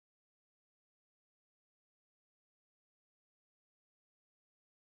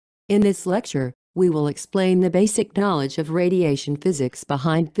In this lecture, we will explain the basic knowledge of radiation physics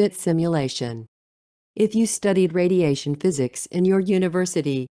behind PHITS simulation. If you studied radiation physics in your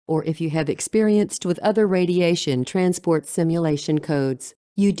university, or if you have experienced with other radiation transport simulation codes,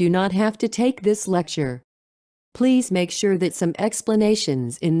 you do not have to take this lecture. Please make sure that some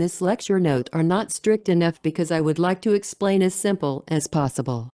explanations in this lecture note are not strict enough because I would like to explain as simple as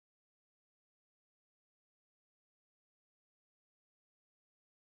possible.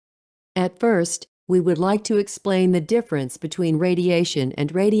 At first, we would like to explain the difference between radiation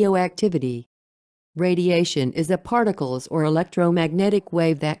and radioactivity. Radiation is a particles or electromagnetic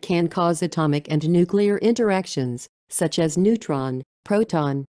wave that can cause atomic and nuclear interactions, such as neutron,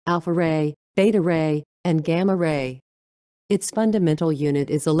 proton, alpha ray, beta ray, and gamma ray. Its fundamental unit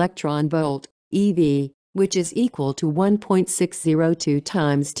is electron volt, eV, which is equal to 1.602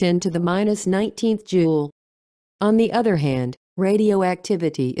 times 10 to the minus 19th joule. On the other hand,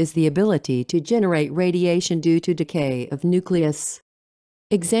 radioactivity is the ability to generate radiation due to decay of nucleus.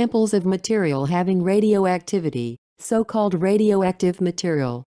 Examples of material having radioactivity, so-called radioactive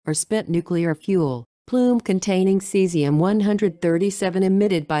material, are spent nuclear fuel, plume containing cesium-137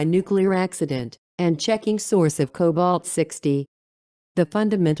 emitted by nuclear accident, and checking source of cobalt-60. The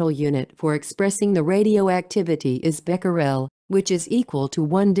fundamental unit for expressing the radioactivity is becquerel, which is equal to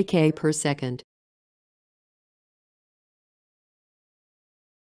 1 decay per second.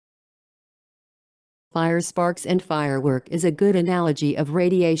 Fire sparks and firework is a good analogy of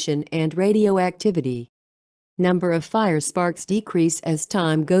radiation and radioactivity. Number of fire sparks decrease as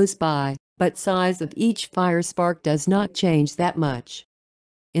time goes by, but size of each fire spark does not change that much.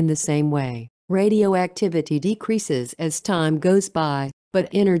 In the same way, radioactivity decreases as time goes by, but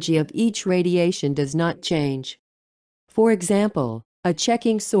energy of each radiation does not change. For example, a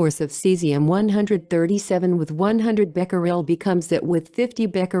checking source of cesium-137 with 100 becquerel becomes that with 50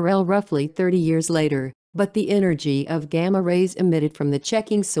 becquerel roughly 30 years later, but the energy of gamma rays emitted from the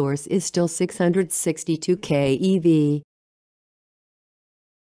checking source is still 662 keV.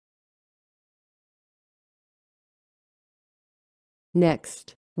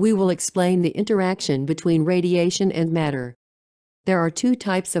 Next, we will explain the interaction between radiation and matter. There are two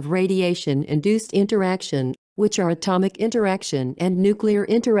types of radiation-induced interaction, which are atomic interaction and nuclear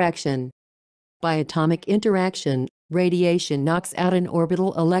interaction. By atomic interaction, radiation knocks out an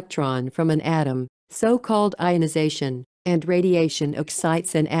orbital electron from an atom, so-called ionization, and radiation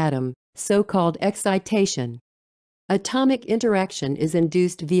excites an atom, so-called excitation. Atomic interaction is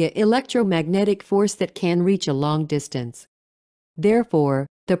induced via electromagnetic force that can reach a long distance. Therefore,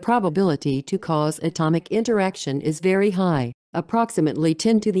 the probability to cause atomic interaction is very high, approximately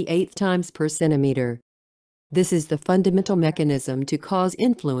 10 to the 8th times per centimeter. This is the fundamental mechanism to cause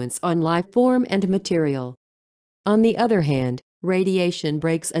influence on life form and material. On the other hand, radiation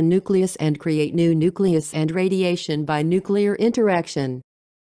breaks a nucleus and create new nucleus and radiation by nuclear interaction.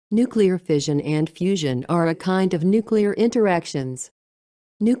 Nuclear fission and fusion are a kind of nuclear interactions.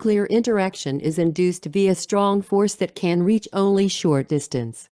 Nuclear interaction is induced via strong force that can reach only short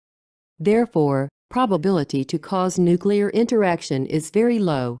distance. Therefore, probability to cause nuclear interaction is very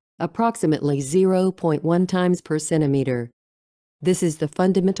low, approximately 0.1 times per centimeter. This is the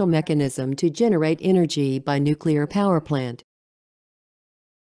fundamental mechanism to generate energy by nuclear power plant.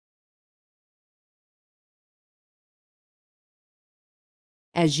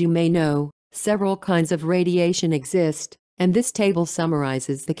 As you may know, several kinds of radiation exist, and this table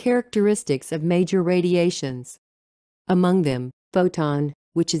summarizes the characteristics of major radiations. Among them, photon,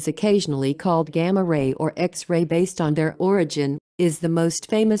 which is occasionally called gamma ray or X-ray based on their origin, is the most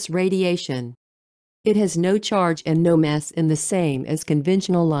famous radiation. It has no charge and no mass in the same as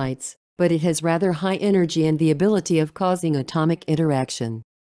conventional lights, but it has rather high energy and the ability of causing atomic interaction.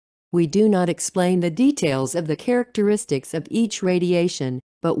 We do not explain the details of the characteristics of each radiation,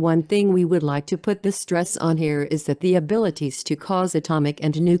 but one thing we would like to put the stress on here is that the abilities to cause atomic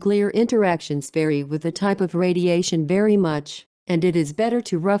and nuclear interactions vary with the type of radiation very much, and it is better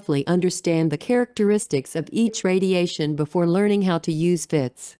to roughly understand the characteristics of each radiation before learning how to use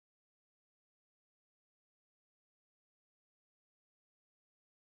PHITS.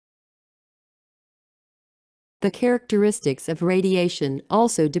 The characteristics of radiation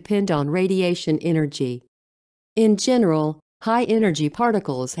also depend on radiation energy. In general, high-energy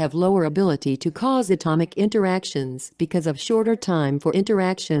particles have lower ability to cause atomic interactions because of shorter time for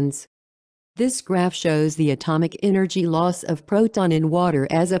interactions. This graph shows the atomic energy loss of proton in water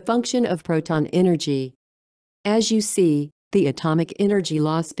as a function of proton energy. As you see, the atomic energy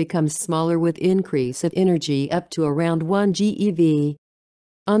loss becomes smaller with increase of energy up to around 1 GeV.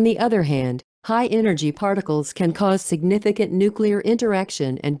 On the other hand, High-energy particles can cause significant nuclear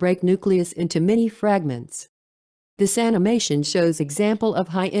interaction and break nucleus into many fragments. This animation shows example of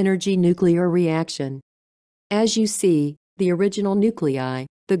high-energy nuclear reaction. As you see, the original nuclei,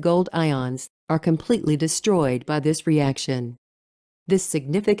 the gold ions, are completely destroyed by this reaction. This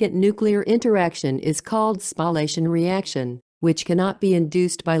significant nuclear interaction is called spallation reaction, which cannot be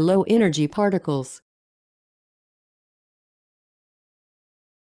induced by low-energy particles.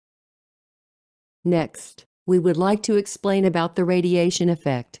 Next, we would like to explain about the radiation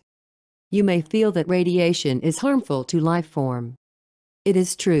effect. You may feel that radiation is harmful to life form. It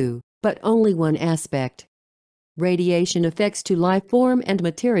is true, but only one aspect. Radiation affects to life form and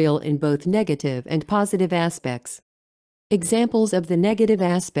material in both negative and positive aspects. Examples of the negative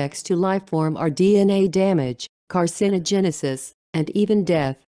aspects to life form are DNA damage, carcinogenesis, and even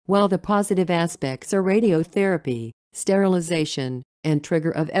death, while the positive aspects are radiotherapy, sterilization, and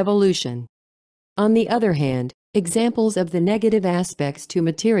trigger of evolution. On the other hand, examples of the negative aspects to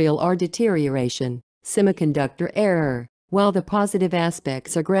material are deterioration, semiconductor error, while the positive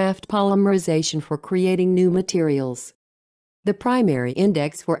aspects are graft polymerization for creating new materials. The primary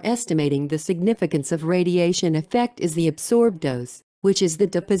index for estimating the significance of radiation effect is the absorbed dose, which is the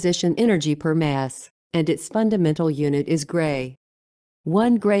deposition energy per mass, and its fundamental unit is gray.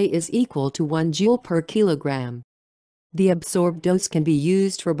 1 gray is equal to 1 joule per kilogram. The absorbed dose can be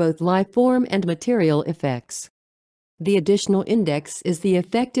used for both life form and material effects. The additional index is the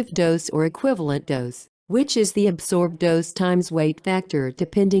effective dose or equivalent dose, which is the absorbed dose times weight factor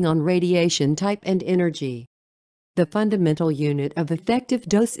depending on radiation type and energy. The fundamental unit of effective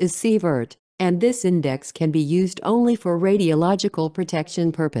dose is sievert, and this index can be used only for radiological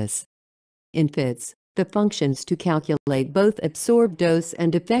protection purpose. In PHITS, the functions to calculate both absorbed dose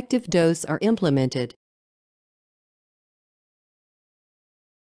and effective dose are implemented.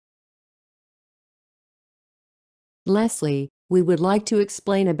 Lastly, we would like to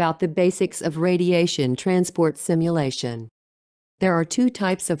explain about the basics of radiation transport simulation. There are two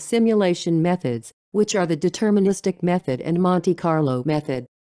types of simulation methods, which are the deterministic method and Monte Carlo method.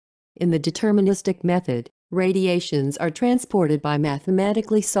 In the deterministic method, radiations are transported by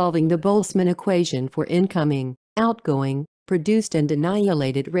mathematically solving the Boltzmann equation for incoming, outgoing, produced and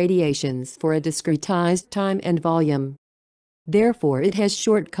annihilated radiations for a discretized time and volume. Therefore, it has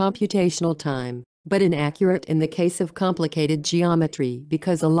short computational time, but inaccurate in the case of complicated geometry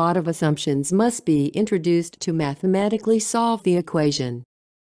because a lot of assumptions must be introduced to mathematically solve the equation.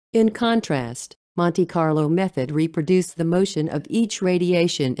 In contrast, Monte Carlo method reproduce the motion of each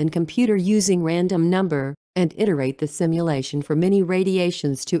radiation in computer using random number and iterate the simulation for many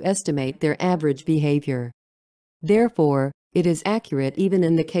radiations to estimate their average behavior. Therefore, it is accurate even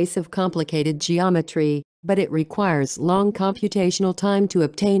in the case of complicated geometry, but it requires long computational time to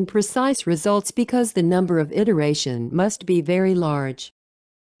obtain precise results because the number of iteration must be very large.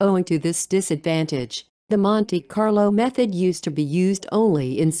 Owing to this disadvantage, the Monte Carlo method used to be used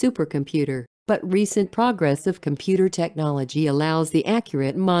only in supercomputer, but recent progress of computer technology allows the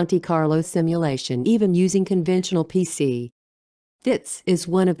accurate Monte Carlo simulation even using conventional PC. PHITS is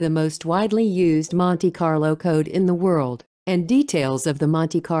one of the most widely used Monte Carlo code in the world, and details of the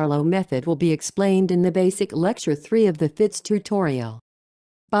Monte Carlo method will be explained in the basic lecture 3 of the PHITS tutorial.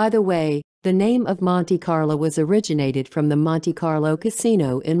 By the way, the name of Monte Carlo was originated from the Monte Carlo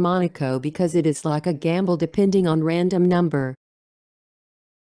casino in Monaco because it is like a gamble depending on random number.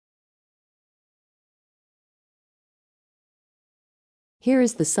 Here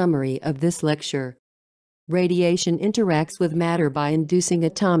is the summary of this lecture. Radiation interacts with matter by inducing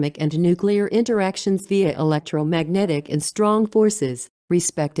atomic and nuclear interactions via electromagnetic and strong forces,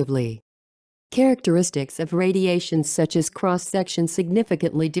 respectively. Characteristics of radiation such as cross-section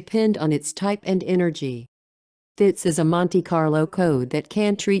significantly depend on its type and energy. PHITS is a Monte Carlo code that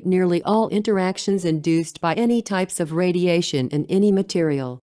can treat nearly all interactions induced by any types of radiation in any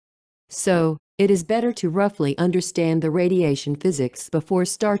material. So, it is better to roughly understand the radiation physics before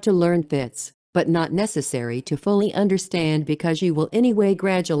start to learn PHITS, but not necessary to fully understand because you will anyway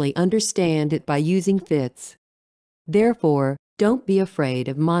gradually understand it by using PHITS. Therefore, don't be afraid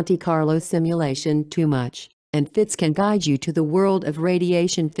of Monte Carlo simulation too much, and PHITS can guide you to the world of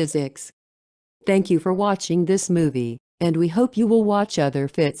radiation physics. Thank you for watching this movie, and we hope you will watch other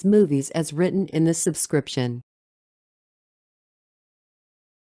PHITS movies as written in the subscription.